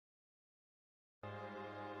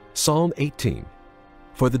Psalm 18.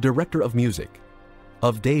 For the director of music,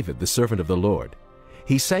 of David the servant of the Lord.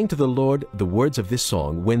 He sang to the Lord the words of this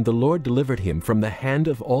song when the Lord delivered him from the hand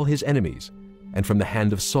of all his enemies and from the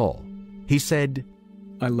hand of Saul. He said,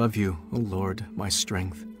 I love you, O Lord, my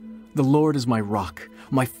strength. The Lord is my rock,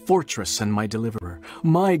 my fortress and my deliverer.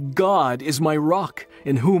 My God is my rock,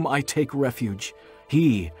 in whom I take refuge.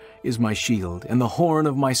 He is my shield and the horn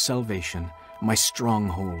of my salvation, my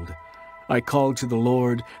stronghold. I called to the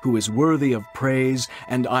Lord, who is worthy of praise,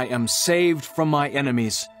 and I am saved from my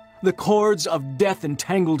enemies. The cords of death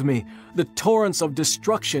entangled me. The torrents of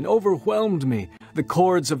destruction overwhelmed me. The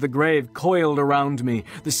cords of the grave coiled around me.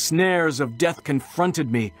 The snares of death confronted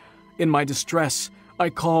me. In my distress, I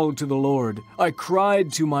called to the Lord. I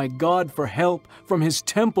cried to my God for help from his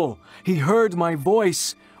temple. He heard my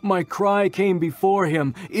voice. My cry came before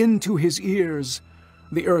him into his ears.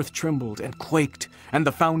 The earth trembled and quaked, and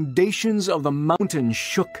the foundations of the mountains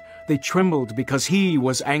shook. They trembled because he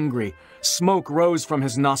was angry. Smoke rose from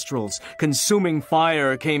his nostrils. Consuming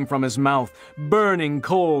fire came from his mouth. Burning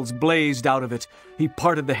coals blazed out of it. He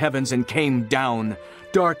parted the heavens and came down.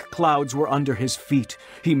 Dark clouds were under his feet.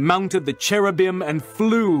 He mounted the cherubim and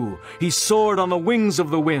flew. He soared on the wings of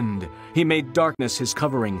the wind. He made darkness his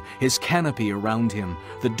covering, his canopy around him,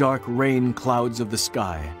 the dark rain clouds of the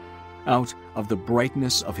sky. Out of the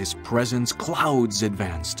brightness of his presence, clouds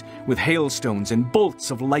advanced, with hailstones and bolts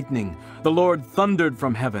of lightning. The Lord thundered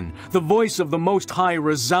from heaven. The voice of the Most High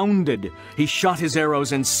resounded. He shot his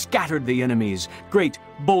arrows and scattered the enemies. Great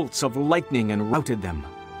bolts of lightning and routed them.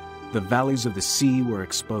 The valleys of the sea were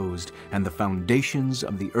exposed, and the foundations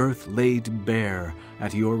of the earth laid bare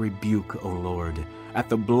at your rebuke, O Lord, at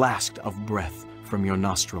the blast of breath from your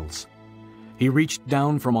nostrils. He reached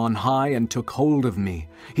down from on high and took hold of me.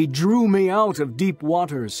 He drew me out of deep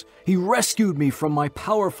waters. He rescued me from my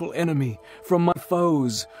powerful enemy, from my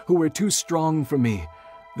foes who were too strong for me.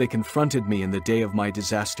 They confronted me in the day of my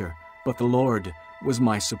disaster, but the Lord was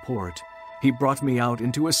my support. He brought me out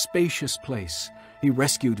into a spacious place. He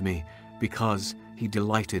rescued me because he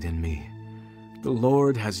delighted in me. The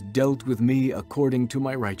Lord has dealt with me according to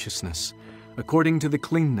my righteousness. According to the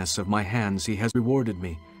cleanness of my hands he has rewarded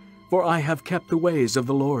me. For I have kept the ways of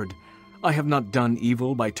the Lord. I have not done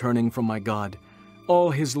evil by turning from my God.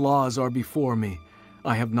 All his laws are before me.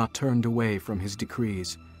 I have not turned away from his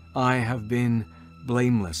decrees. I have been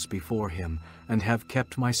blameless before him, and have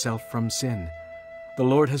kept myself from sin. The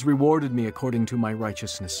Lord has rewarded me according to my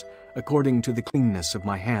righteousness, according to the cleanness of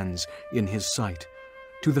my hands in his sight.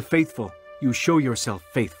 To the faithful you show yourself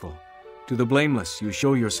faithful. To the blameless you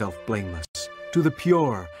show yourself blameless. To the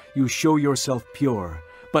pure you show yourself pure.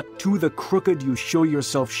 But to the crooked you show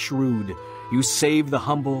yourself shrewd. You save the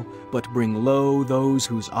humble, but bring low those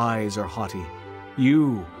whose eyes are haughty.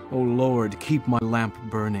 You, O Lord, keep my lamp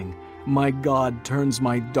burning. My God turns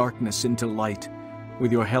my darkness into light.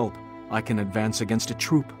 With your help, I can advance against a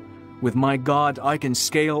troop. With my God, I can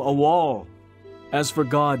scale a wall. As for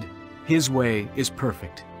God, his way is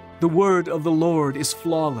perfect. The word of the Lord is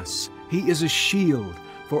flawless. He is a shield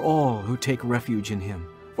for all who take refuge in him.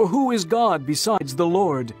 For who is God besides the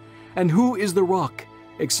Lord? And who is the rock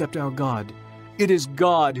except our God? It is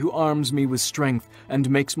God who arms me with strength and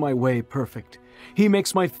makes my way perfect. He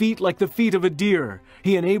makes my feet like the feet of a deer.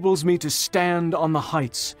 He enables me to stand on the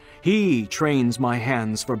heights. He trains my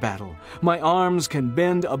hands for battle. My arms can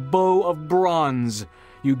bend a bow of bronze.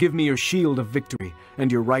 You give me your shield of victory,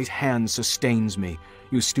 and your right hand sustains me.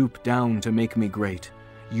 You stoop down to make me great.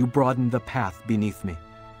 You broaden the path beneath me,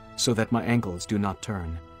 so that my ankles do not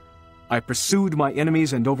turn. I pursued my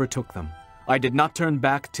enemies and overtook them. I did not turn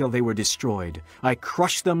back till they were destroyed. I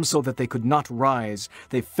crushed them so that they could not rise.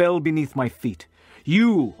 They fell beneath my feet.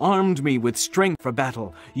 You armed me with strength for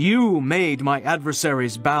battle. You made my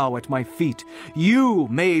adversaries bow at my feet. You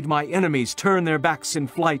made my enemies turn their backs in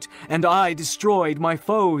flight, and I destroyed my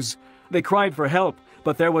foes. They cried for help,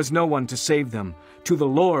 but there was no one to save them. To the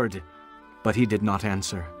Lord, but he did not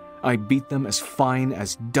answer. I beat them as fine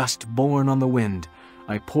as dust borne on the wind.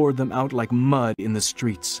 I poured them out like mud in the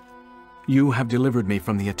streets. You have delivered me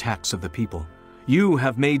from the attacks of the people. You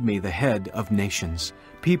have made me the head of nations.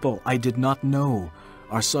 People I did not know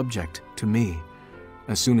are subject to me.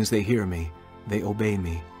 As soon as they hear me, they obey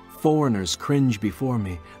me. Foreigners cringe before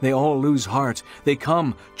me. They all lose heart. They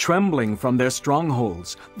come trembling from their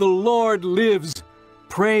strongholds. The Lord lives.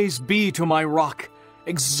 Praise be to my rock.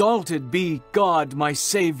 Exalted be God, my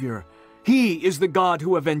Savior. He is the God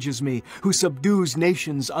who avenges me, who subdues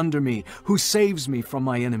nations under me, who saves me from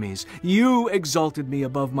my enemies. You exalted me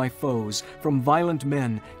above my foes. From violent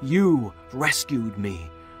men you rescued me.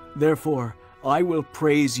 Therefore I will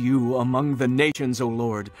praise you among the nations, O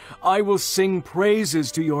Lord. I will sing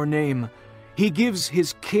praises to your name. He gives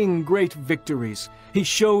his king great victories. He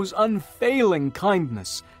shows unfailing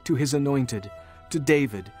kindness to his anointed, to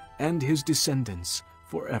David and his descendants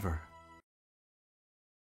forever.